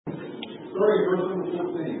starting in verse number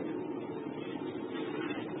 14.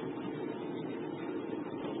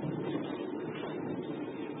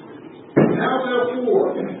 Now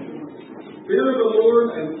therefore, fear the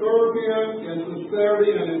Lord and serve Him in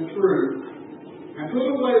sincerity and in truth, and put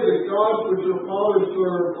away the gods which your fathers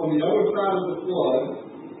served on the other side of the flood,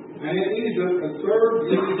 and in Egypt, and serve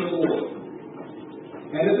ye the Lord.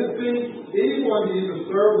 And if it seems evil unto you to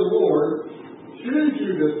serve the Lord, choose you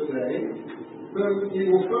this day whom ye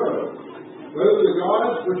will serve, whether the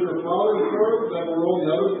gods which your fathers served that were on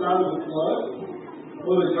the other side of the flood,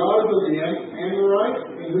 or the gods of the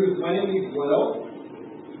Amorites in whose land ye dwell.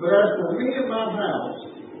 But as for me and my house,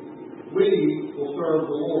 we will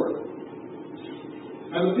serve the Lord.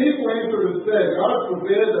 And the people answered and said, God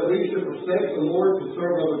forbid that we should forsake the Lord to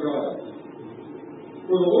serve other gods.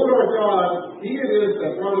 For the Lord our God, He it is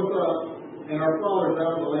that brought us up and our fathers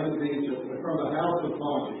out of the land of Egypt, and from the house of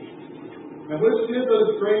bondage, and which did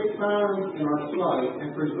those great signs in our sight,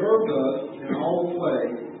 and preserved us in all the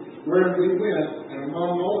way wherein we went, and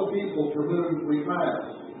among all the people for whom we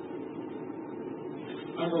passed.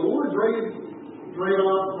 And the Lord drave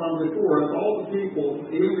out from before us all the people,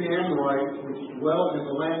 even the Amorites, which dwelt in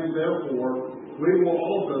the land. Therefore, we will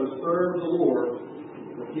also serve the Lord,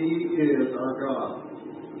 for He is our God.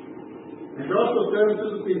 And Joshua said unto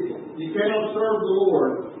the people, Ye cannot serve the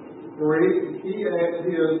Lord, for He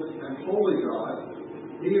is an holy God.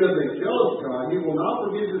 He is a jealous God. He will not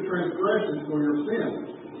forgive your transgressions or your sins.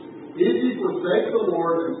 If ye forsake the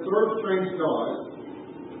Lord and serve strange gods,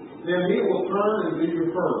 then He will turn and do you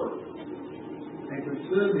hurt, and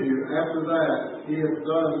consume you after that He has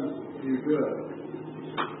done you good.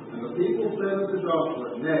 And the people said unto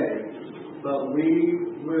Joshua, Nay, but we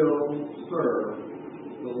will serve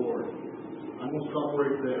the Lord. I'm going to stop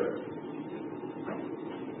right there.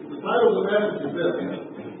 The title of the message is this: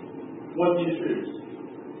 What do you choose?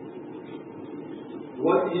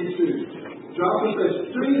 What do you choose? Joshua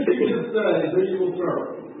says, choose you this day who you will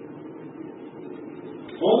serve.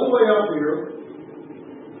 On the way up here,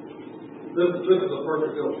 this is a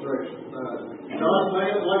perfect illustration. John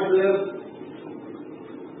made it like this.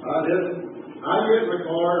 I get in the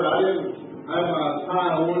car, I didn't have my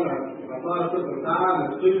tie on. I thought I put the tie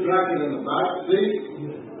and the suit jacket in the back seat.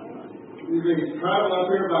 You can travel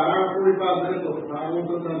up here about an hour and 45 minutes with the tie on.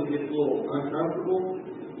 Sometimes it gets a little uncomfortable.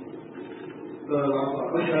 So I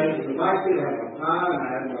thought, okay, in the back seat I had my tie and I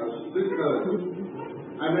had my suit coat.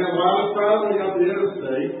 And then while I was traveling up the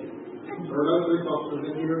interstate, or no police officers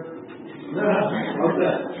in here?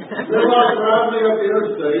 Okay. Then while I was traveling up the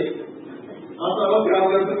interstate, I thought, okay, I'm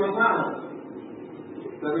going to put my tie on.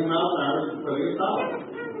 70 miles an hour, putting a tie on.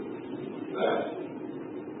 That's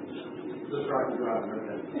just right to driving,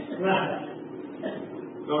 okay?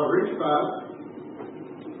 So I reached back,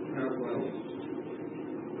 airplane,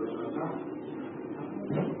 there's no tie.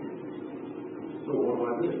 So what do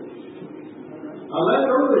I do? I left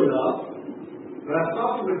early enough that I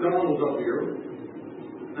stopped at McDonald's up here,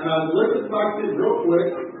 and I looked at the back seat real quick,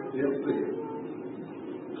 didn't see it.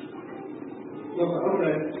 So I thought,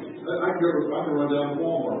 okay, I can run down to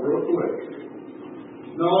Walmart real quick.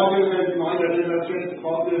 No, I didn't have mind. I didn't have a chance to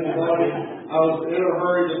talk to anybody. I was in a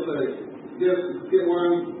hurry just to get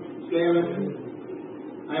one, scan it.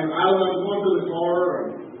 And I was going to the car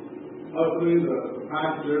and opening the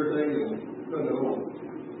package and everything and putting it on.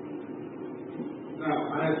 Now,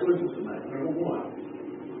 I had choices to make. Number one,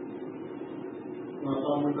 when I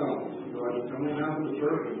saw McDonald's, do I just come in down to the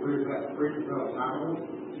church and preach about time?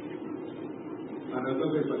 I know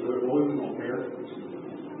some people say, well, we don't care.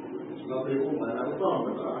 Some people might have a problem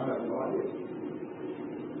with that. I have no idea.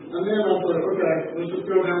 And then I said, okay, let's just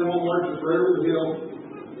go down Walmart, just right over the hill.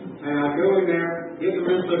 And I go in there, get the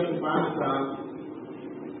men's section, find the time.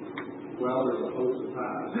 Well, there's a host of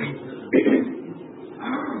ties.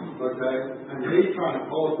 Okay? And he's trying to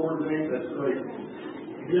color coordinate, that's crazy.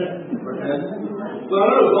 Yeah. Okay? So I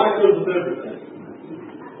know black goes with everything.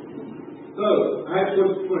 So I had to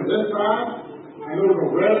look between this side, and there was a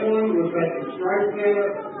red one with that stripes in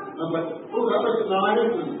it. I was like, oh, that looks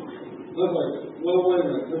nice. And I was like, well, wait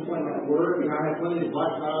a minute, this might not work. And I had plenty of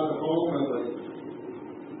black ties at home. And I was like,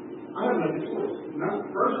 I had to make a choice. And that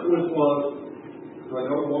first choice was, do I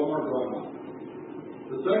go to Walmart or do I not?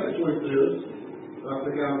 The second choice is, do I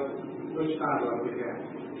pick out which tie do I pick out?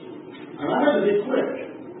 And I had to be quick.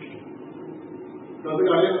 So I think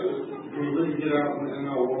I did. Can you really get out and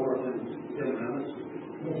I'll Walmart in 10 minutes?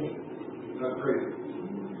 That's crazy.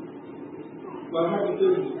 But I have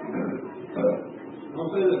decisions to make. I'll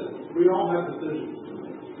say this. We all have decisions to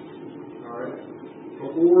make. Alright?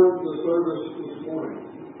 Before the service this morning,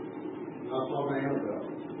 I saw my Annabelle.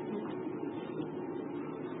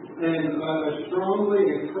 And I strongly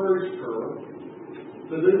encouraged her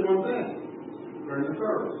to do one thing during the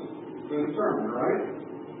service, during the sermon, right?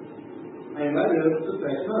 And that is to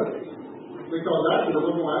take notes. Because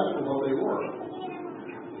afterwards I'm going to ask her what they were.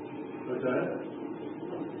 Okay?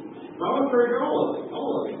 I want to encourage all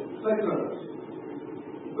of you, take notes.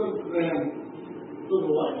 And so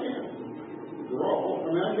the I can't draw.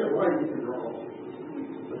 I mean, I get right, you can draw.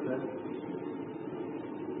 Okay?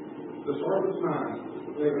 The sharpest mind,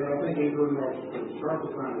 I think England wrote, the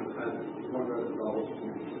sharpest mind has one of those dollars.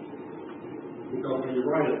 Because when you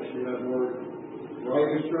write it, you have more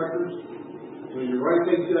writing instructors. When you write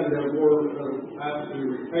things down, you have more aptitude to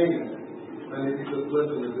retain it than if you just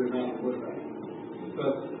listen and do nothing with that.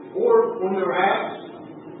 Or when they're asked,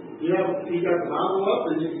 you got the Bible up,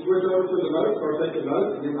 and you can switch over to the notes, or take the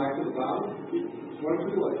notes, and get back to the Bible. It's one of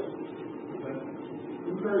two ways. Okay?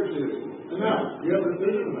 Encourage you. And now, you have a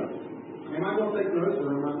decision to make. Am I going to take notes,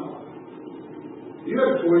 or am I not? You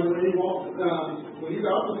have a choice when you walk, when you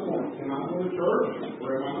got up this morning. Am I going to church,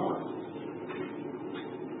 or am I not?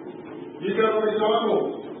 You go to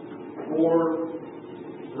McDonald's, or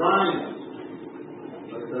Ryan's,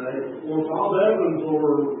 okay, or Bob Evans,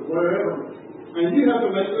 or whatever. And you have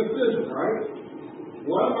to make a decision, right?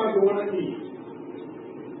 What am I going to eat?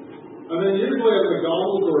 And then usually at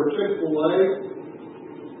McDonald's or Chick-fil-A,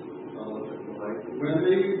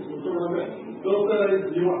 Wendy's, something like that, they'll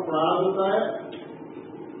say, do you want fries with that?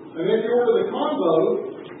 And if you order the combo,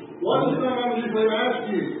 what does someone usually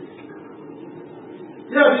ask you?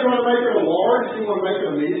 Yeah, do you want to make it a large? Do you want to make it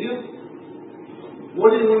a medium?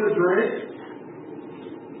 What do you want to drink?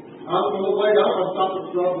 On the way up, I stopped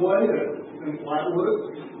at Subway in Flatwood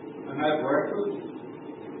and had breakfast.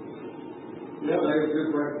 Yeah, they had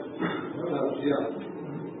good breakfast. Yeah.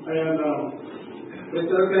 And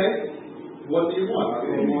it's okay. What do you want?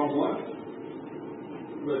 I told them I want.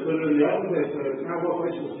 But put it in the oven, they said, now what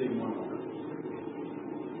racial do you want on it?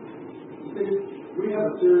 We have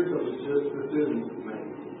a series of decisions to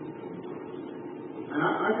make. And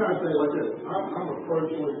I kind of say like this, I'm a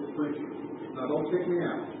pro-choice preacher. Now don't kick me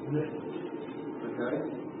out. Okay?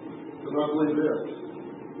 Because I believe this.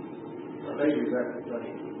 A baby is that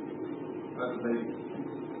confession. That's a baby.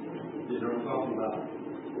 You know what I'm talking about.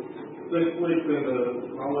 6 weeks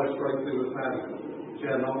into my wife straight through this passage. She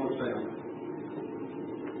had an ultrasound.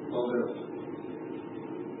 All this.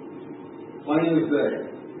 Plain as day.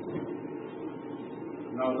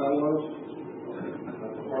 You know what that was?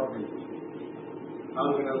 That's a heartbeat. How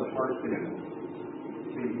do we know the heart beating?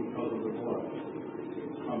 Because of the blood.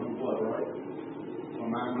 Comes from blood, right? When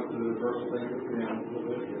mine went to the verse thing at the end,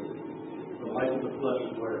 Leviticus. The life of the flesh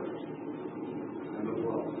is where? And the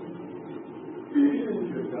blood.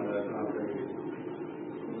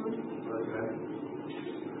 Okay.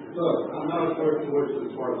 So, I'm not a third choice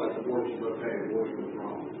as far as like abortion, okay, abortion is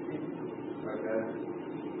wrong. Okay?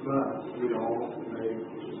 But we all made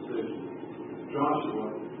decisions. Joshua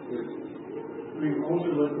is, I want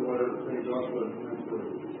you to look at whatever thing Joshua went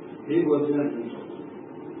through. He was in Egypt.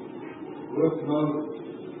 With Moses.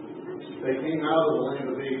 They came out of the land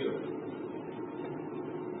of Egypt.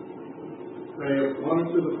 They have gone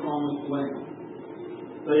into the promised land.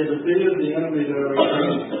 They defeated the enemy that are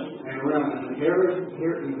around and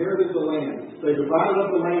inherited the land. They divided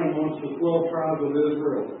up the land amongst the 12 tribes of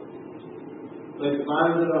Israel. They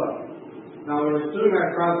divided it up. Now there were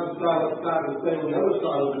 2.5 tribes that stayed on the other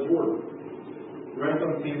side of the Jordan. The rest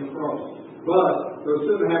of them came across. But those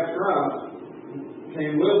 2.5 tribes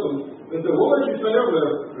came with them. They said, we'll let you stay over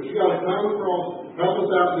there, but you got to climb across, help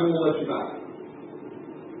us out, and then we'll let you back.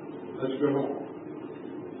 Let you go home.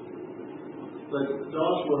 But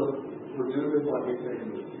Joshua presented it like he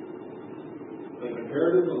came to. They've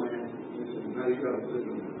inherited the land. He said, now you got to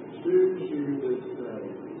decision. Choose you this day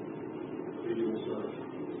who you will serve.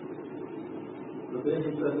 But then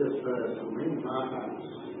he said this, for me and my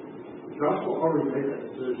house. Joshua already made that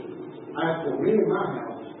decision. As for me and my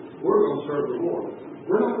house, we're going to serve the Lord.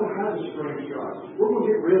 We're not going to have this strange God. We're going to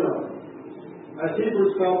get rid of him. As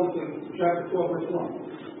Hebrews tells us in chapter 12, verse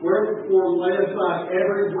 1. Wherefore lay aside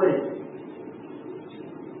every weight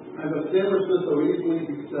and the sin which does so easily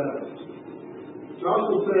beset us.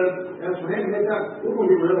 Joshua said, as for him, we're going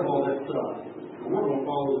to get rid of all that stuff. And we're going to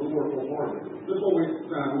follow the Lord wholeheartedly. This is what we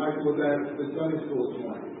like to look at in Sunday school this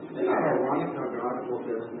morning. Isn't that ironic how God has worked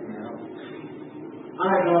everything out? I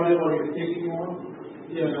had no idea what he was teaching on.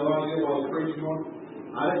 He had no idea what I was preaching on.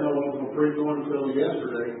 I didn't know what I was going to preach on until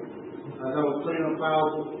yesterday. As I was cleaning up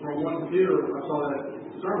files from one computer, I saw that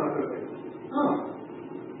sermon. I said,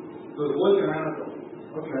 So I was looking at it,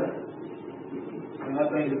 okay. And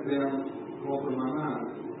that thing has been going through my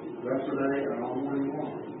mind yesterday and all morning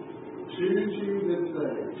long. Choose you this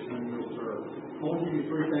day and you'll serve. I want to give you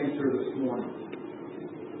three things here this morning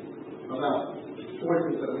about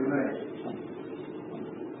choices that we make.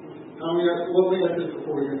 We'll look at this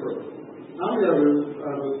before we get through. How many of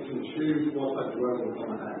us can choose what type of weather we're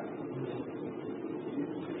going to have?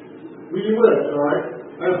 Well, you would, all right?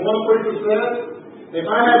 As one preacher said, if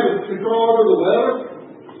I had control over the weather,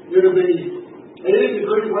 it would be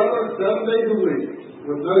 80-degree weather 7 days a week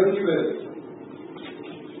with no humidity.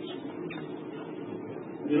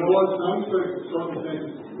 You know what? Some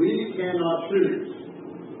circumstances we cannot choose.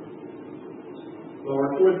 So our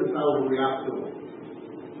choice is how we react to them.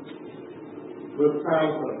 With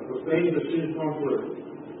conflict, with things that she's gone through.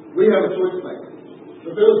 We have a choice maker.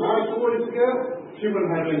 If it was my choice to go, she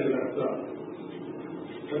wouldn't have any of that stuff.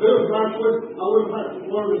 If it was my choice, I wouldn't have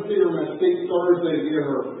wanted to see her in that speech Thursday to get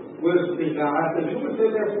her wisdom teeth out. I said, "You would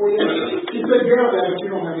sit there for you?" She said, "Yeah, Dad, but you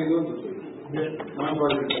don't have any wisdom teeth." I'm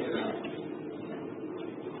going to take it out.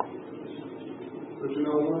 But you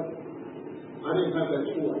know what? I didn't have that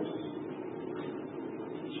choice.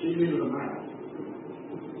 She needed a mouth.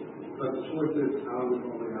 But the choice is how we're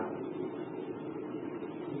going to react.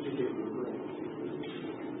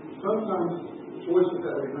 Sometimes choices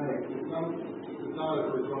that we make, it's not as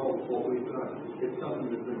a result of what we've done. It's something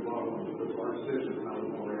that's been brought on because our decision how we're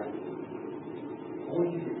going to react. I want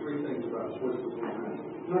to give you three things about choices we make.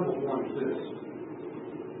 Number one is this.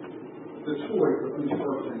 The choice of who's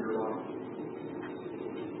first in your life.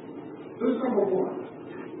 Who's number one?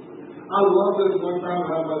 I love this one time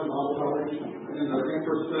I was Bible college in the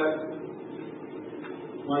introspect.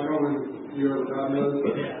 Like always, you ever got this?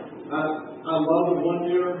 I love it one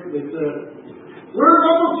year. They said, "We're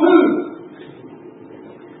number two.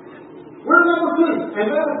 We're number two," and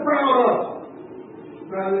they're proud of it.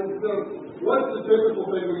 Now, what's the typical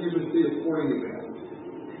thing we usually see at sporting events?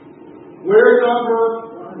 We're number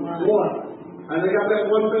one, and they got that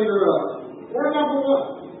one finger up. We're number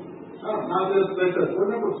one. Not this. They said,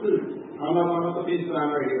 "We're number two." I'm not on the peace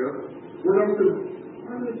sign right here. We're number two.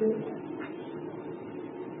 Why are they doing that?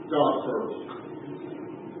 God first.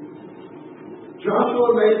 Joshua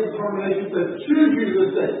made the determination that choose you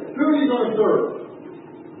this day. Who are you going to serve?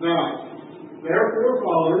 Now, their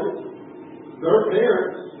forefathers, their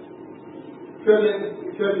parents,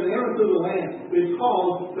 couldn't enter into the land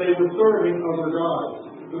because they were serving other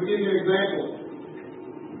gods. Let me give you an example.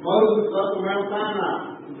 Moses up on Mount Sinai.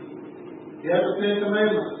 He had the Ten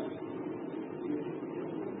Commandments.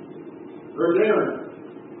 There's Aaron.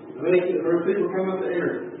 There's people come up to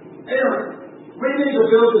Aaron. "Aaron, we need to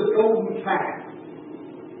build this golden calf."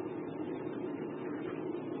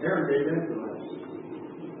 Aaron gave in to us.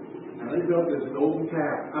 And they built this golden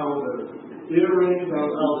calf out of the earrings, out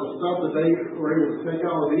of the stuff that they were able to take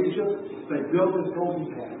out of Egypt. They built this golden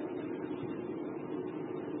calf.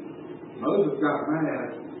 Moses got mad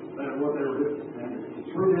at what they were doing and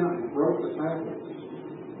threw down and broke the tablets.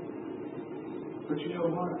 But you know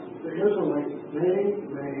what? The Israelites, they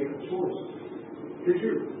made a choice.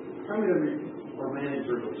 How many of you are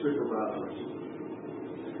managers or supervisors?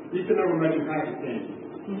 You can never make a pack of candy.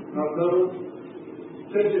 Not those.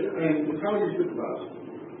 And how many supervisors?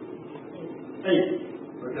 8.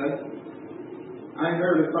 Okay? I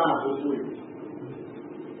inherited 5 this week.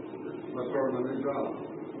 I started my new job.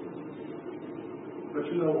 But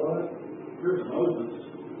you know what? Here's Moses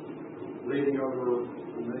leading over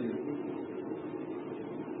a million people.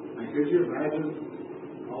 And could you imagine?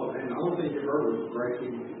 And the only thing you heard was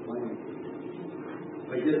breaking land.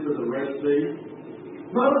 They get to the Red Sea.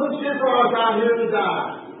 Moses, you brought us out here to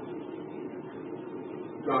die.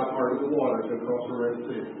 God parted the waters and crossed the Red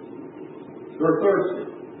Sea. They're thirsty.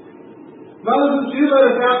 Moses, you let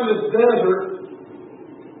us out in this desert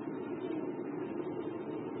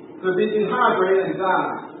to be dehydrated and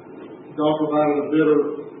die. God provided a bitter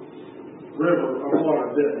river of water,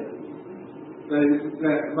 didn't he?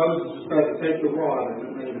 That Moses just had to take the rod and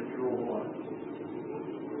it made it pure water.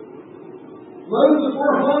 Moses,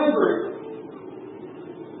 we're hungry.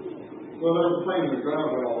 Well, they were playing with God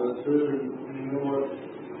about all this food, and you know what?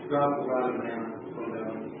 God provided manna from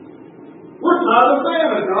heaven. We're tired of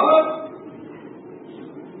manna, God.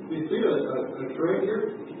 You see a trade here?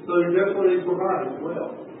 So that's what he provided as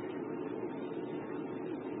well.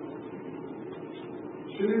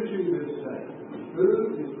 Choose you this day. Who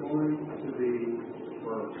is going to be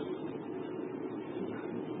first?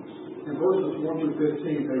 In verses 1 through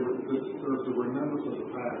 15, there's the remembrance of the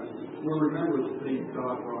past. We remember the things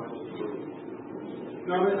God brought us through.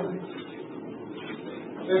 Now,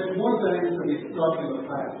 it's one thing to be stuck in the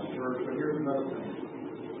past, church, but here's another thing.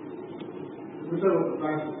 We said what the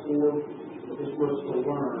past is for, it's for us to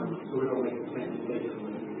learn so we don't make the same mistakes in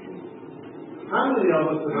the future. How many of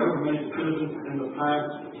us have ever made decisions in the past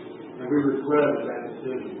and we regretted that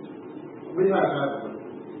decision? We have, haven't we?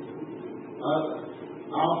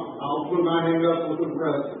 I'll put my hand up with the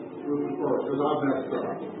rest, with the first, because I've messed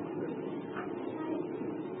up.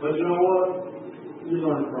 But you know what? You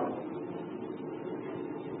learn from it.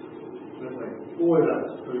 They say, boy,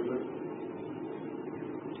 that's stupid.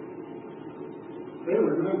 They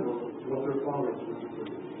remember what their fathers went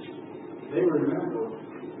through. They remember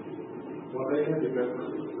what they had to go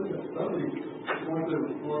through. Some of these going through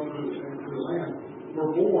the land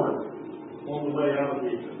were born on the way out of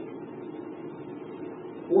Egypt.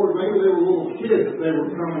 Or maybe they were little kids that they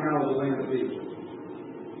were coming out of the land of Egypt.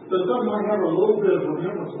 So some might have a little bit of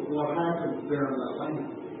remembrance of what happened there in that land.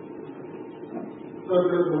 So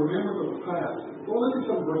there's a remembrance of the past. Well, look at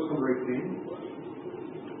some verse number 18.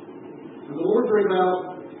 And the Lord drove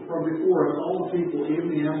out from before us all the people, even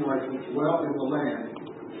the Amorites, which dwelt in the land.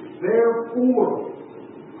 Therefore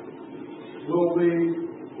will we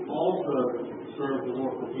also serve the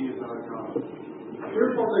Lord, for He is our God.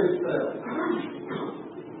 Here's what they said.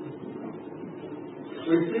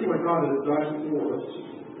 We see what God has done for us.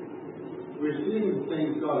 We're seeing the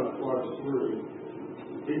things God has brought us through.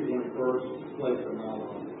 He's in the first place in our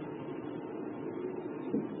life.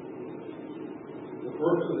 The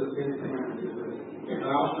first of the Ten Commandments is this: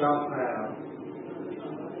 Thou shalt have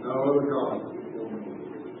no other God before me.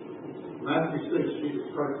 Matthew 6, Jesus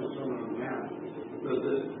Christ was Sermon on the Mount, says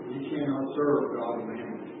this: You cannot serve God and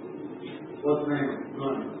mammon. What's mammon?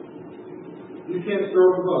 Money. You can't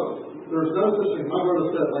serve both. There's no such thing. My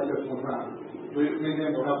brother said like this one time. Me and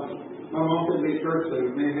him were helping. My mom couldn't be at church, so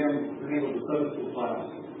me and him handled the Sunday school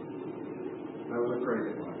class. That was a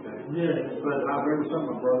crazy one, okay? Yeah. But I remember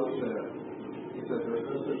something my brother said. He said, there's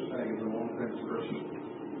no such thing as a long-term Christian.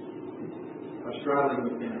 A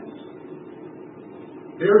straddling the fence.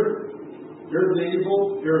 Here's the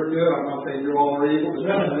evil, here's good. I'm not saying you all are evil, but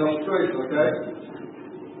that's an illustration, okay?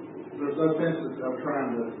 There's no fences of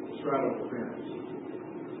trying to straddle the fence.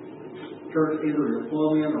 Church, either you're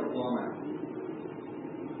plumb in or plumb out.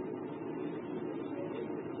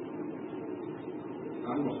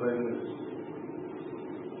 I'm going to say this.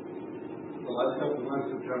 The last couple of months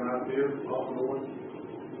have come out here, off north,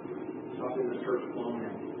 I think the church plumb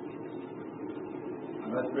in. And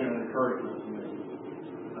that's been an encouragement to me.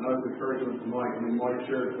 I know it's encouragement to Mike. I mean, Mike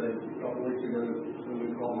shared a couple weeks ago when we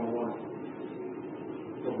called my wife.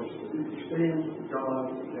 So we're seeing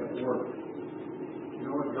God at work. You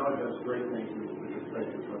know what? God does great things when you faith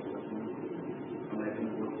and trust in Him. And let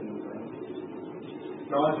Him work in things.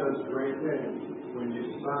 God does great things when you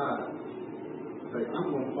decide to say, I'm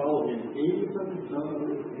going to follow Him even though it is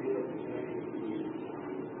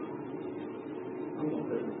I'm going to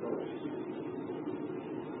put Him first.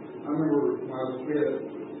 I remember when I was a kid,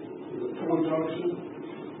 it was a toy junction.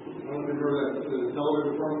 I don't know if you remember that, the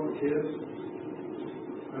television program for kids.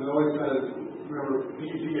 And it always had, remember,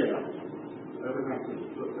 PGF. Everything was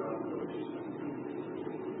put God first.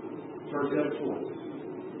 Church had a choice.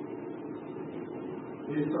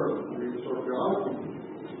 You serve. You serve God,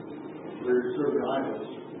 or you serve the idols.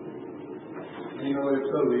 And you know, it's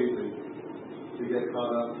so easy to get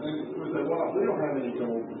caught up. And we say, well, we don't have any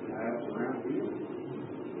gold calves around here.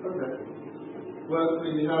 Okay. Well, I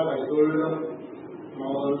mean, you have like Buddha, and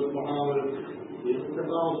all those Muhammad,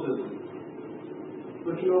 Catholicism.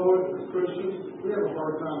 But you know what, as Christians, we have a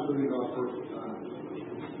hard time putting God first at times.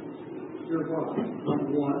 Here's why. Number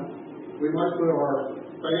one, we might put our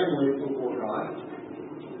family before God.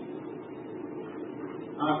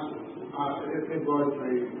 It bugs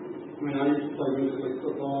me. I mean, I used to play music league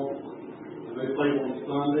football, and they played on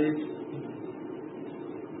Sundays.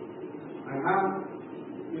 And how,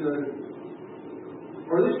 you know,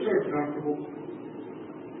 are these chairs comfortable?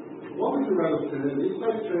 What would you rather sit in? These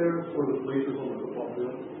type chairs or the bleachers on the football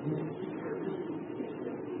field?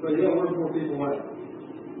 So yeah, where's more people at?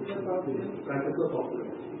 Back at football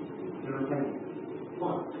field. Entertainment.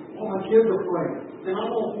 Why? All my kids are playing. And I'm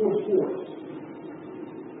all for sports.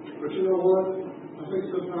 But you know what? I think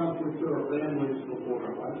sometimes we put our families before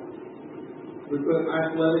our life. We put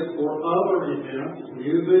athletics or other events,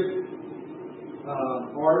 music,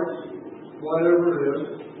 arts, whatever it is,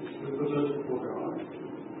 we put those before God.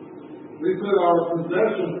 We put our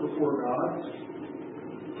possessions before God.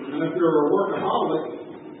 And if you're a workaholic,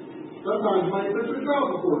 sometimes you might put your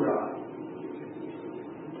job before God.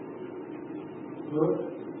 Put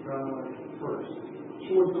God first.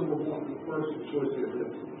 Choice number one, the first choice is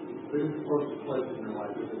this. Who's the first place in your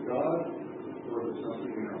life? Is it God or is it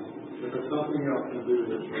something else? If it's something else, then do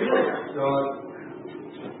this. God,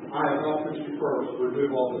 I have not put you first.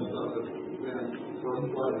 Remove all this stuff that's been first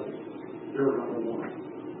place. They're number one.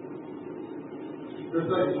 There's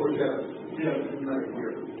second choice has to make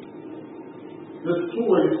here. This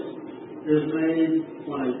choice is made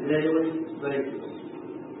on a daily basis.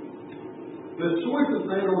 This choice is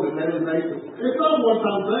made on a daily basis. It's not a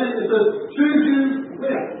one-time thing. It says, choose you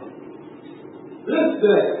when? This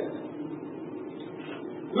day.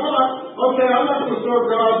 Not, okay, I'm not going to serve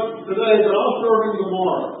God today, but I'll serve Him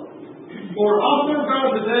tomorrow. Or I'll serve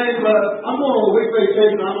God today, but I'm going on a week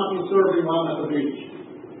vacation. I'm not going to serve Him while I'm at the beach.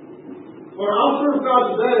 Or I'll serve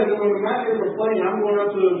God today, and when I'm out here for playing, I'm going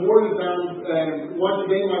up to Morgantown and watch a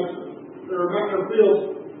game like or back in the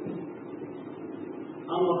field.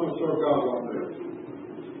 I'm not going to serve God while I'm there.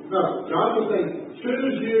 No, God was saying,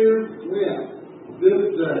 choose you when? This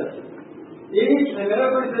day. Each and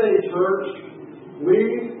every day, church, we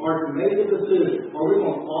are to make a decision. Are we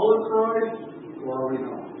going to follow Christ or are we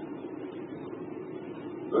not?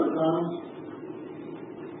 Sometimes,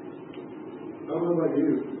 I don't know about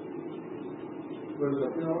you, but it's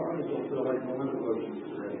like, I just don't feel like my devotions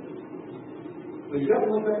today. So you got to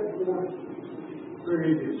look back before.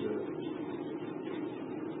 Very easy to do.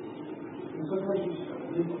 And sometimes you just got to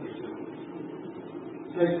do what yourself.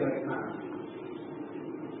 Take that time.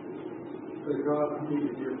 Say, God, I need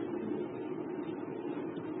to hear from you.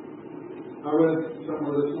 I read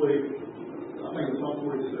somewhere this week, I think it's Psalm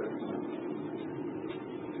 46.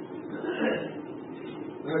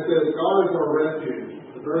 And it says, God is our refuge,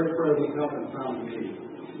 a very present help in time of need.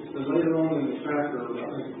 And later on in the chapter, I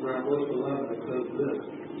think around verse 11, it says this.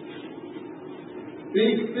 Be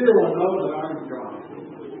still and know that I am God.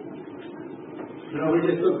 You know, we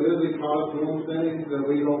get so busy caught up doing things that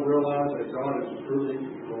we don't realize that God is truly in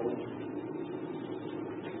control.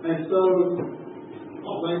 And so,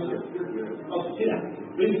 thank you. You're good.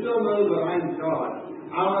 Be still and know that I am God.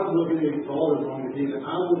 I will be exalted on the heathen.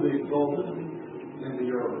 I will be exalted in the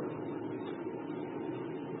earth.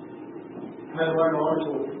 I had to write an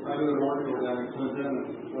article. I did an article down in Clinton.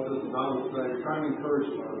 What does the Bible say? Trying to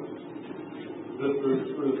encourage folks. This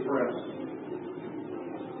through the press.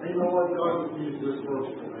 And you know what? God used this verse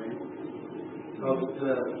for me. Because it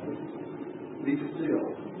says, be still.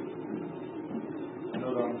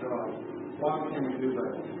 Know that I'm God. Why can we do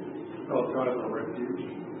that? Because God is our refuge.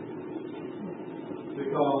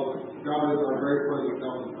 Because God is our very present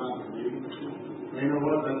help in time of need. And you know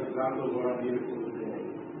what? That's exactly what I needed for the day.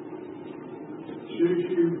 Choose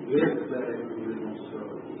you this day who you're going to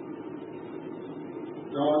serve.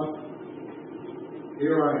 God,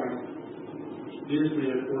 here I am. Use me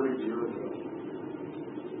according to your will.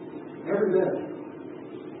 Every day.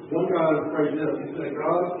 One guy prayed this. He said,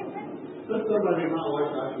 God, let somebody in my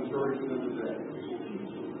life I can encourage them today.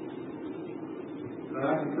 And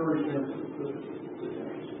I can encourage them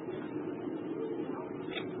today.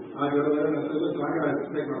 I go there and I said, listen, I got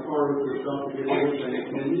to take my car over to the shop to get everything.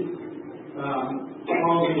 Can you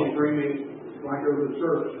call me and bring me like over to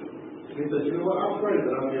church? And he said, you know what? I pray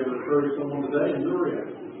that I'll be able to encourage someone today in your area.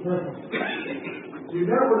 You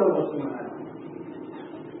never know what's going to happen.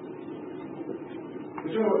 But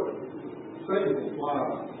you know what? Satan will fly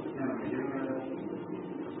enemy.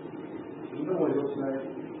 You know what he'll say?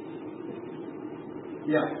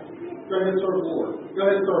 Yeah. Go ahead and serve the Lord. Go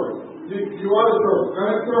ahead and serve him. You ought to serve him. Go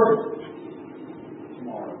ahead and serve him.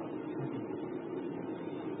 Tomorrow.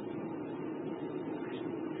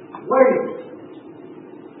 Wait.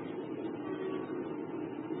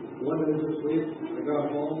 One day this week, I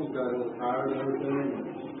got home, got a little tired and everything.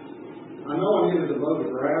 I know I needed to mow the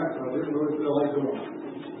grass, but I didn't really feel like doing it.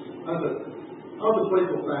 I said, I'll just wait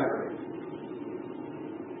till Saturday.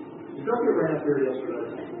 Did y'all get rain up here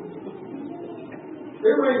yesterday?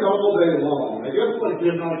 It rained all day long. I guess what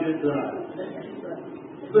did not get done?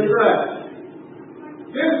 The grass.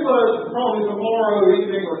 Guess what? Probably tomorrow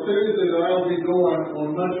evening or Tuesday that I'll be going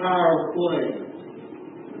on much higher plane.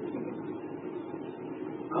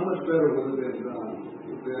 How much better would it have been done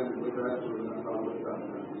with that sort of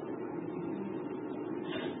that?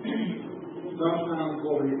 Sometimes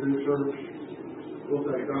what we do, church, we'll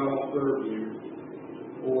say, God, I'll serve you.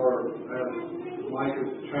 Or as Mike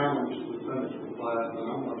has challenged the Sunday school class, and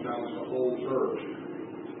I'm going to challenge the whole church.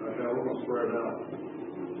 Okay, we're going to spread it out.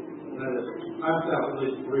 That is, I've got at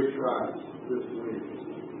least 3 tracks this week.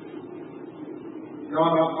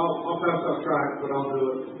 God, I'll pass out tracks, but I'll do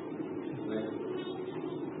it next week.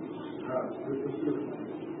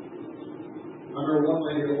 I remember one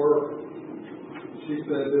lady at work. She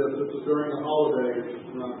said this was during the holidays,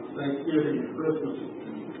 Thanksgiving and Christmas.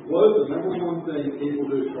 What is the number one thing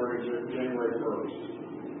people do starting January 1st?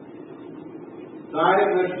 Diet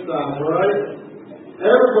and exercise, right?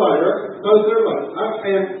 Everybody, right? Most everybody.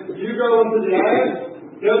 And if you go into the diet,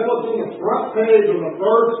 guess what's on the front front page on the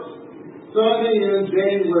first Sunday in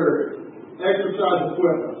January. Exercise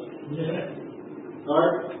equipment.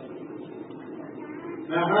 Alright?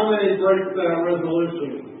 Now, how many break that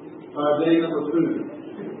resolution by day number 2?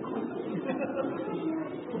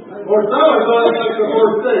 Or somebody thought it was the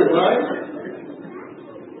first day, right?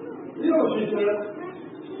 You know what she said?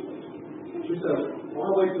 She said, why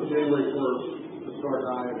wait till January 1st to start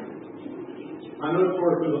dieting? I know it's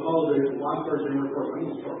sort of through the holidays, but why start January 1st? I'm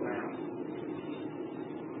going to start now.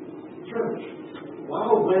 Church, why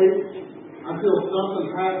wait until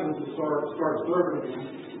something happens to start serving again?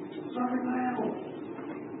 Start now.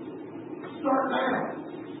 Start now.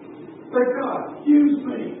 Say, God, use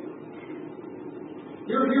me.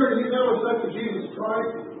 You're here and you've never accepted Jesus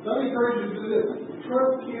Christ. Let me encourage you to do this.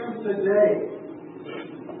 Trust Him today.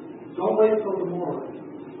 Don't wait till tomorrow.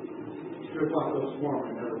 Just like this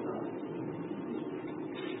morning every time.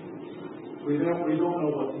 We don't know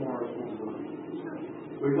what tomorrow's going to bring.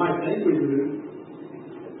 We might think we do,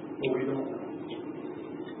 but we don't know.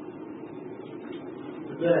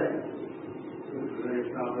 Today is today's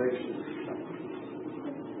salvation.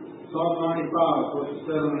 Psalm 95, verses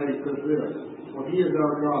 7 and 8 says this. For He is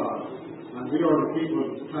our God, and we are the people of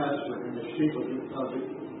His pasture and the sheep of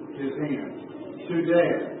His hand.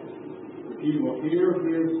 Today, if you will hear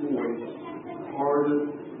His voice, harden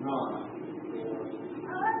not.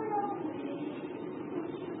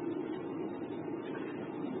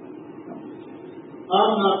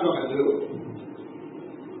 I'm not going to do it.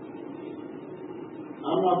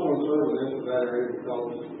 I'm not going to serve in this or that area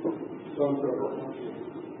because some serve.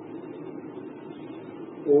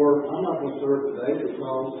 Or I'm not going to serve today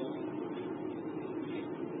because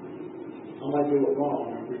I might do it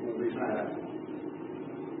wrong and people will be mad.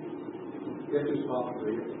 Guess who's talking to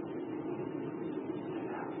you?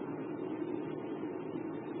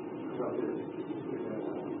 How about this?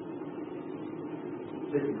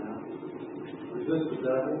 Take him out. Resist the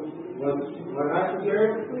devil. What happens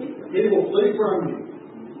there? He will flee from you.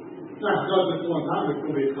 Not because it's one time, it's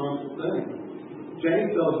going to be a constant thing.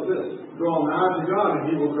 James tells us this. Draw nigh to God and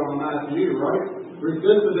He will draw nigh to you, right?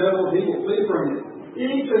 Resist the devil, He will flee from you.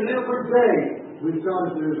 Each and every day, we've got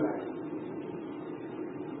to do that.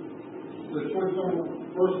 The choice on the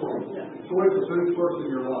first one. Choice is who's first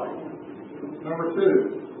in your life. Number 2,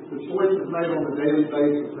 the choice is made on a daily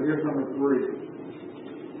basis. So here's number 3.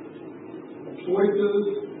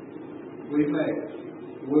 Choices we make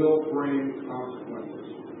will bring consequences.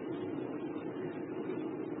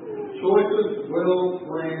 Choices will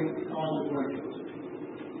bring consequences.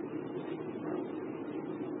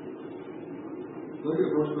 Look at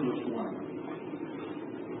verse number 20.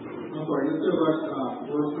 I'm sorry, let's go back to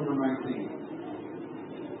verse number 19.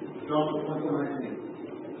 Joshua 24:19.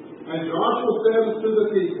 And Joshua said to the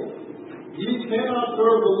people, Ye cannot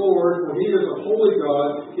serve the Lord, for He is a holy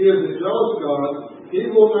God, He is a jealous God, He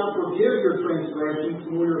will not forgive your transgressions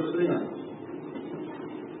nor your sins.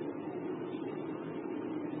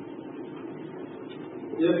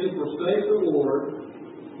 If you forsake the Lord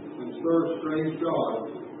and serve strange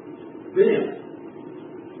gods, then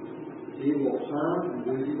He will turn and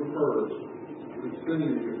do you hurt and send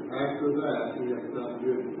you. After that, He has done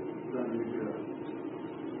you good.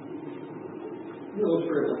 You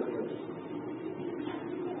illustrate like this.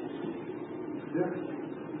 Yeah.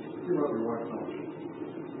 You love your wife much.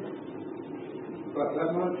 About that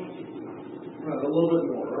much? A little bit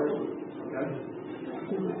more, right? Okay?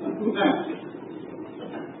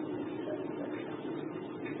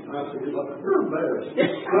 Now, you're embarrassed.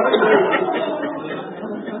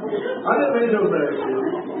 I didn't mean to embarrass you.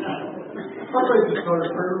 My face just started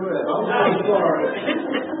turning red. I'm so sorry.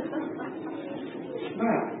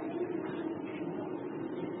 Now,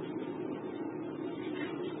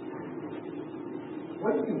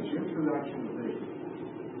 what do you think Jim's reaction would be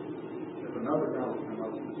if another guy would come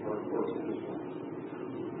up and start working this way?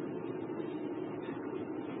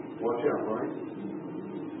 Watch out, right?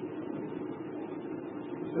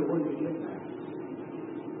 So where do you get that?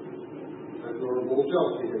 That's where a little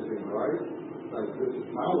jealousy is in, right? Like, this is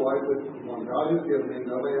my wife, this is one God has given me,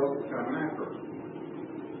 nobody else is coming after her.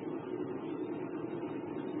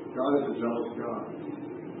 God is a jealous God.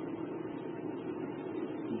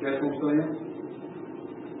 You catch what I'm saying?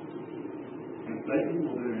 And Satan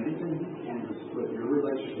will do anything he can to split your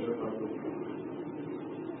relationship up with God.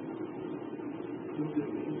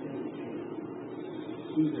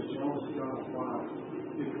 He's a jealous God. Why?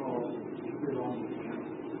 Because He belongs to Him.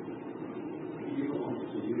 He belongs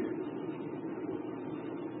to you.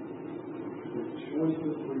 The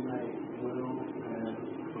choices we make will have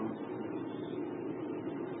consequences.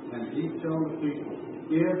 And He's telling the people,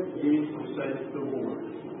 if ye forsake the Lord,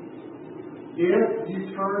 If you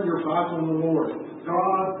turn your back on the Lord,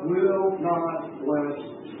 God will not bless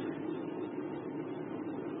you.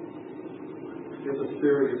 It's a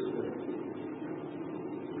serious thing.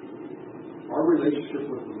 Our relationship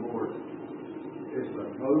with the Lord is the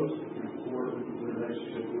most important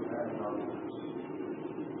relationship we have in our lives.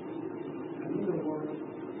 And you know what?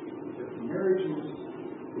 If marriages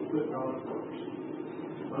will put God first,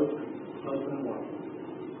 both husband and wife,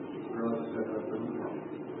 or like I said, husband and wife,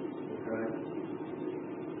 okay?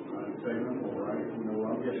 I'm saying no more, right? You know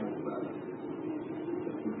where I'm getting at that.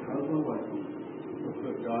 If husband and wife will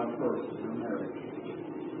put God first in their marriage,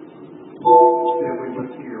 then we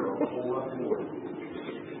would hear a whole lot more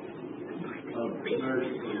of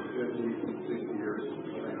marriage for 50 and 60 years of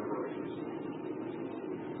anniversaries.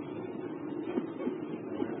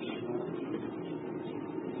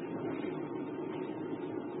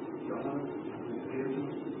 God is able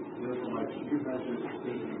to live a life you have this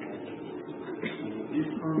decision to make. And if you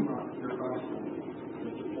turn your gospel,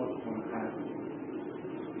 this is what's going to happen.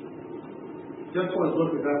 Just let's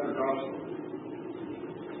look at that for gospel.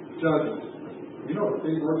 Judges. You know what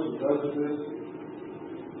the key verse of Judges is?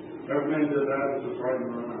 Every man did that is just right in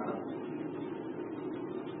their own eyes.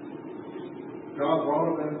 God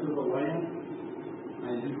brought them into the land,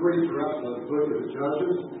 and you read throughout the book of the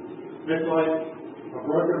Judges, it's like a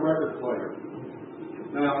broken record player.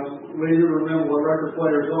 Now, when you remember what record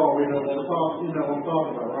players are, we know what I'm talking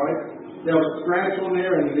about, right? There was a scratch on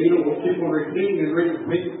there, and the needle would keep on repeating and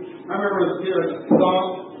repeating. I remember as a kid, I just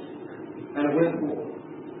stopped, and it went forward.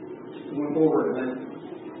 It went forward, and then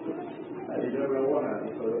you never know what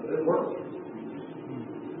happened, so it worked.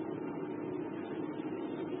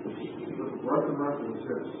 But the broken record was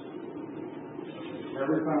this.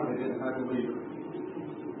 Every time they didn't have a leader,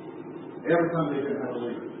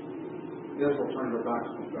 Israel turned their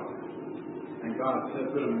backs on God. And God said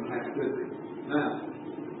to them in captivity. Now,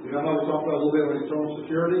 you know how we talked about a little bit of eternal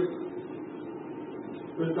security?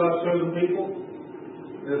 Who's God's chosen people?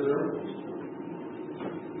 Israel.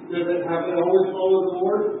 Have they always followed the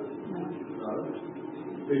Lord? No.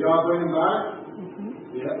 Did God bring them back?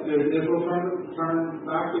 Mm-hmm. Yeah. Did Israel turn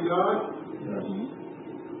back to God? Yes. Mm-hmm.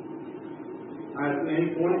 At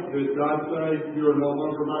any point, did God say, you are no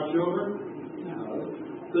longer my children? No.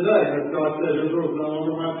 Today, has God said Israel is no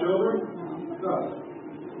longer my children? No.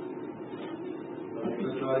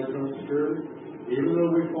 That's not eternal security. Even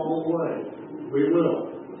though we fall away, we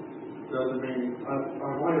will. Doesn't mean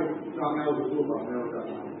our wife got out of the school, but I never got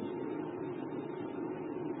out.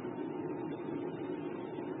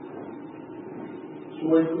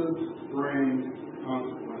 Choices bring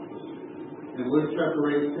consequences. In Luke chapter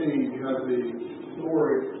 18, you have the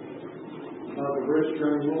story of the rich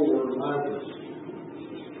young ruler, Lazarus.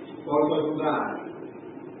 Both of them died.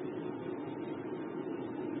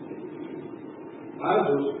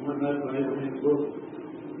 Lazarus went up to Abraham's bosom.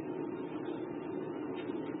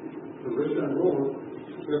 The rich young ruler,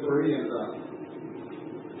 guess where he ended up?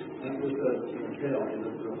 And it says, in hell, he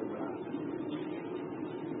lived up and died.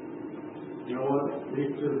 You know what?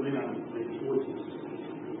 These two men make choices.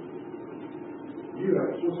 You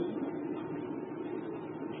have choices to make.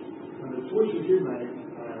 And the choices you make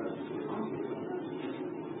have consequences.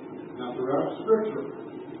 Now, throughout Scripture,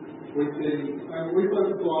 we see, and we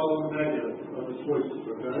focus a lot on the negative of the choices,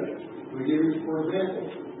 okay? We give you, for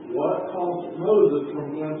example, what caused Moses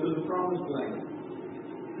from going to the promised land?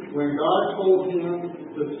 When God told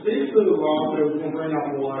him to speak to the rock that was going to bring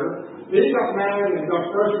out water, he got mad and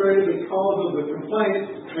got frustrated because of the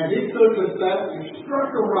complaint, and he took a step and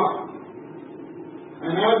struck the rock.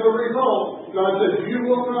 And as a result, God said, you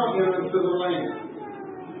will not enter into the land.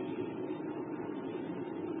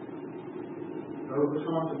 Those are the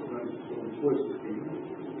consequences of the choices we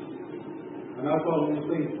make. And that's why when we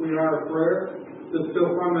sing 3-hour prayer, just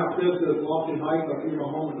still from Mount Pisgah, lofty heights, I can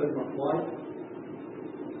go home and take my flight.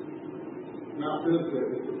 Mount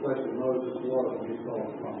Pisgah is the place where Moses was when he saw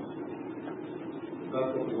the promise.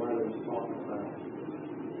 That's what the writer is talking about.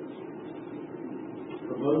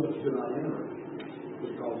 But Moses did not enter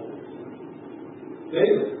because of it.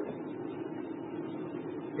 David.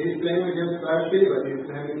 He's standing against Bathsheba. He's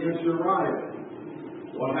standing against Uriah.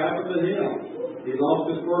 What happened to him? He lost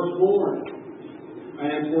his firstborn.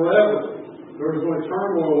 And forever, there was going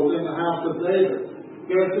turmoil within the house of David.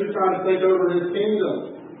 Guess who tried to take over his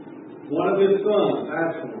kingdom? One of his sons,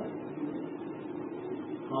 Absalom.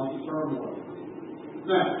 Constant turmoil.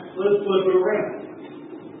 Now, let's flip it around.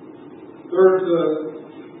 There's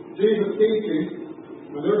Jesus teaching,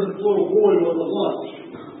 when there's this little boy with a lunch.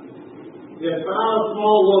 He had 5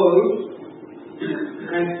 small loaves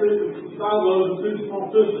and 2 small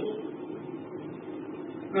fishes.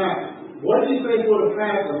 Now, What do you think would have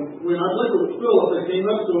happened when I believe it was Philip that came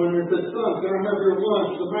up to him and said, "Son, can I have your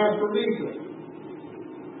lunch? The master needs it."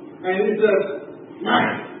 And he said,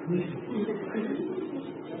 "Nah."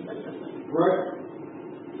 Right?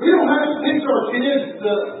 We don't have to teach our kids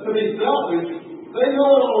to be selfish. They know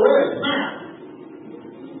it already. Nah.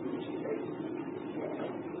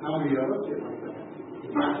 How many of us get like that?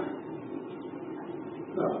 Nah.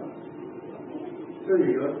 No. There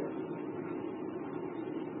you go.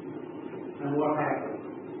 And what happened?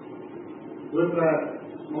 With that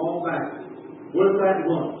small basket, with that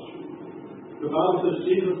lunch, the Bible says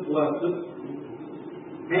Jesus blessed it,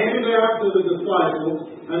 handed it out to the disciples,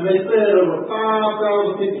 and they fed over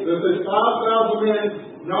 5,000 people. This is 5,000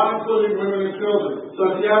 men, not including women and children.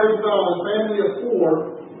 So if you average about a family of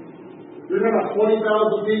 4, you're going to have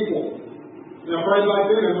 20,000 people. Now, probably back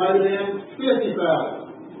then it might have been 50,000.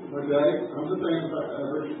 Okay? I'm just saying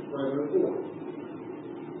average right of 4.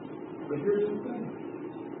 But here's the thing.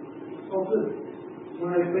 Oh, good.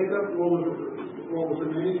 When they picked up what was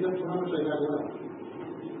remaining, that's how much they had left.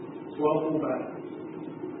 12 full bags.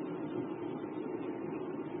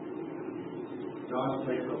 God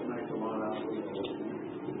takes us, makes a lot out of the world.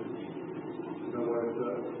 You know what it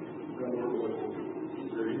does? God works with it.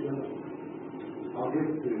 There you go. I'll give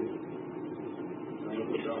it to you. Now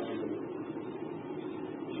look what God can do.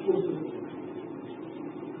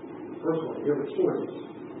 First of all, you have a choice.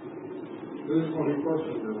 Who's going to be first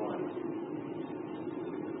in your life?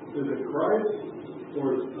 Is it Christ or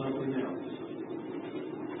is it something else?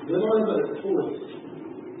 Then learn that it's choice.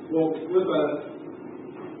 Well, with that,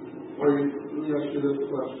 let me ask you this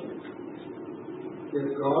question. If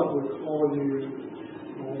God would call you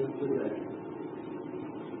home today,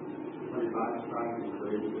 are you baptized and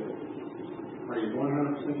prayed today? Are you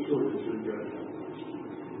 100% sure that you're good?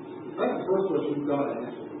 That's the first question you've got to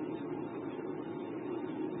answer.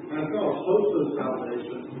 And it's not a hope of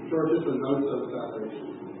salvation. Church is a note of salvation.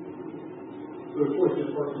 So of course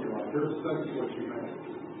this person in your life. Here's the second choice you make.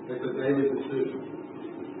 It's a daily decision.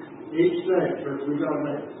 Each day, church, we've got to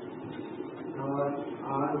make it. God,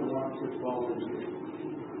 I want to follow you.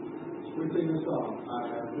 We sing the song.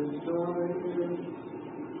 I have decided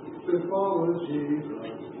to follow Jesus.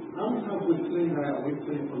 How many times we sing that? We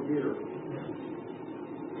sing from here.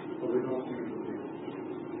 But we don't sing from here.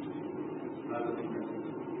 That doesn't make sense.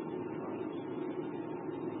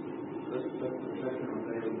 That's protection on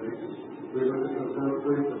a daily basis. We look at the verse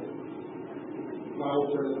briefly. The Bible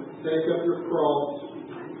says, take up your cross.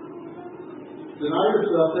 Deny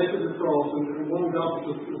yourself, take up your cross. And one of the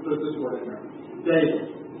gospels says this word in there.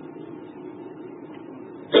 Daily.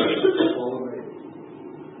 Follow me.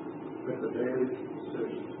 It's a daily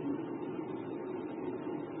decision.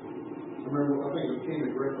 I remember, I think it was King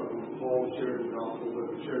Agrippa when Paul shared the gospel,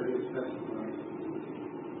 but shared his testimony.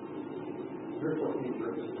 Here's what King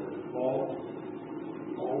Agrippa said. Paul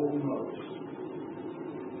almost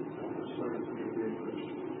persuaded me to be a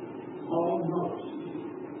Christian. Almost.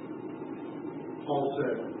 Paul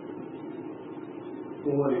said,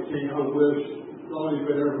 boy, King, I wish only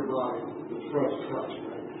that everybody would trust Christ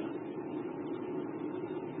right now.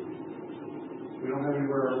 We don't have any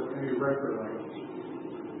record of it.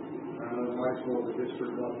 I know the white world that gets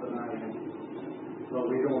turned up tonight, but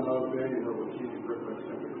we don't know if anywhere where King Agrippa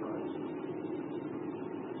accepted Christ.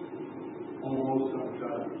 Almost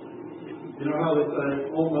uncut. You know how they say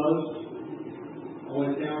almost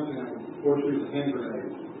only counts in horseshoes and hand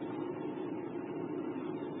grenades.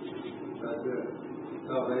 That's it.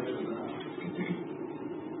 Salvation now.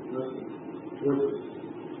 Listen, choices.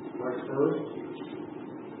 Christ first,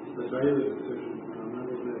 the daily decision, and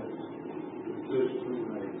remember this, the decisions we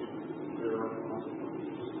make, there are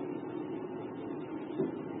consequences.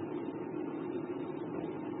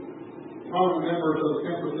 Prominent members of the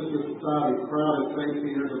San Francisco Society crowded St.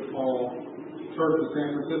 Peter's and Paul Church in San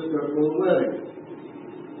Francisco for a wedding.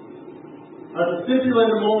 At the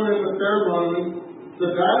stipulated moment in the ceremony, the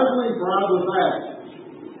dazzling bride was asked,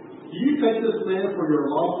 do you take this man for your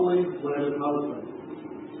lawfully wedded husband?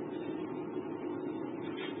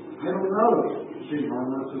 I don't know, she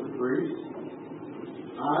murmured to the priest.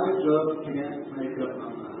 I just can't make up my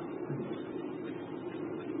mind.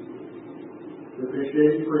 The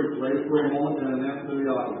officiating priest waited for a moment and announced to the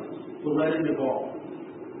audience, the wedding is off.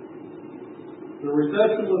 The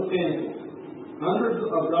reception was canceled. Hundreds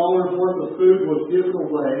of dollars worth of food was given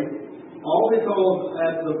away, all because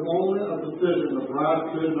at the moment of decision the bride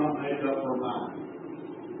could not make up her mind.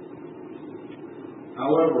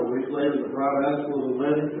 However, a week later the bride asked for the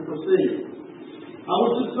wedding to proceed. I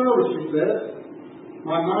was just nervous, she said.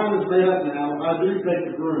 My mind is made up now. I do take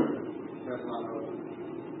the groom as my husband.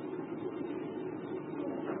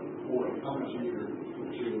 40, how much easier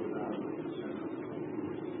would you have done with the sinner?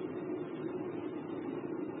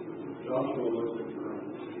 Joshua looked at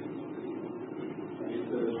Christ, and he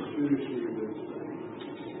says, choose you this day.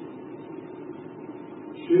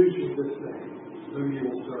 Choose you this day whom you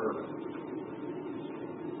will serve.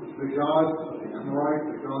 The God of the Amorites,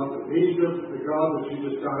 the God of Egypt, the God that you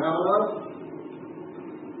just got out of,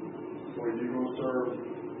 or are you going to serve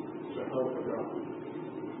Jehovah God?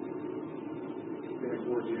 Then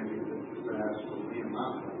towards the end of the fast for me and my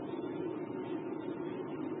house,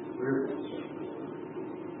 we're going to serve.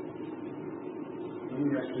 Let me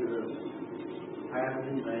ask you this. Have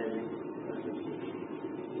you made a decision?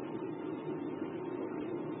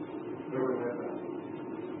 Never had that.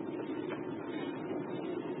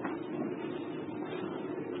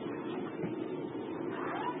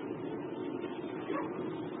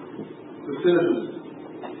 Decisions.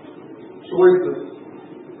 Choices.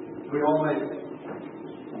 We all make it.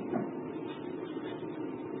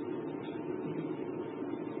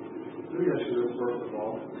 Let me ask you this first of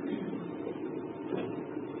all.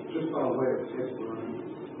 Just by way of history,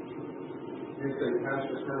 you say,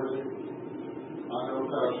 Pastor Kersey, I know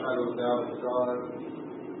without a shadow of doubt that God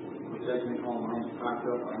will take me home. I'm packed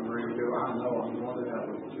up. I'm ready to go. I know I'm going to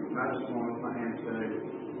heaven. And I just want to lift my hand and say,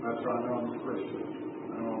 that's right. I know I'm a Christian.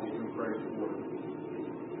 I know I'm going to pray for it.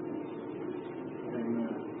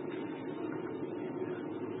 Amen.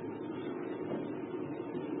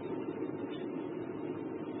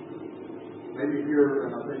 Maybe here,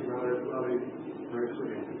 and I think about everybody, raise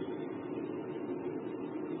their hands.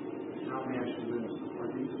 Now let me ask you this. Are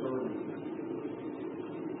you serving?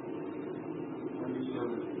 Are you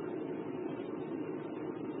serving?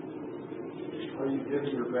 Are you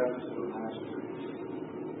giving your best to the Master?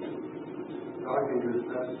 God gave His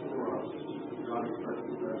best for us. God expects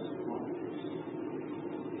the best from us.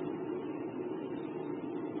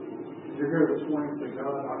 If you're here this morning and say,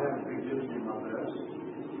 God, I haven't been giving you my best.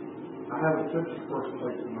 I haven't took the first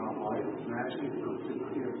place in my life and ask you for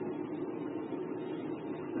forgiveness.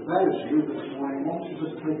 If that is you this morning, won't you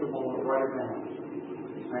just take a moment right now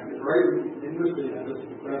and get right in your seat and just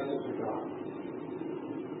confess it to God.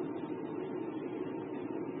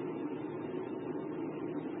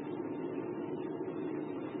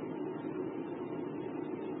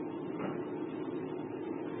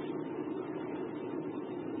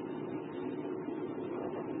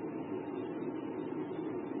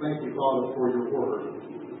 Thank you, Father, for your word.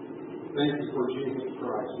 Thank you for Jesus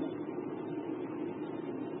Christ.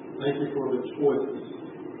 Thank you for the choices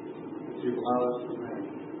that you've allowed us to make.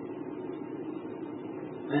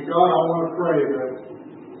 And God, I want to pray that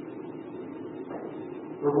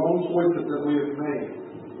the wrong choices that we have made,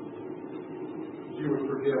 you would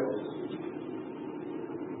forgive us.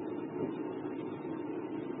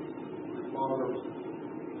 And Father,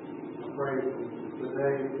 I pray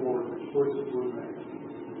today for the choices we make,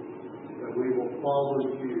 that we will follow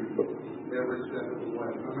you every step of the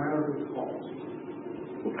way, no matter the cost.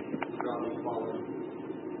 God will follow you.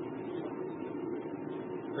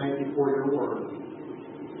 Thank you for your word.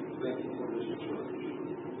 Thank you for this church.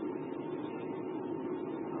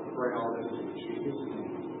 I pray all this in Jesus'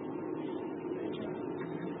 name. Amen.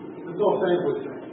 Let's all stand with me.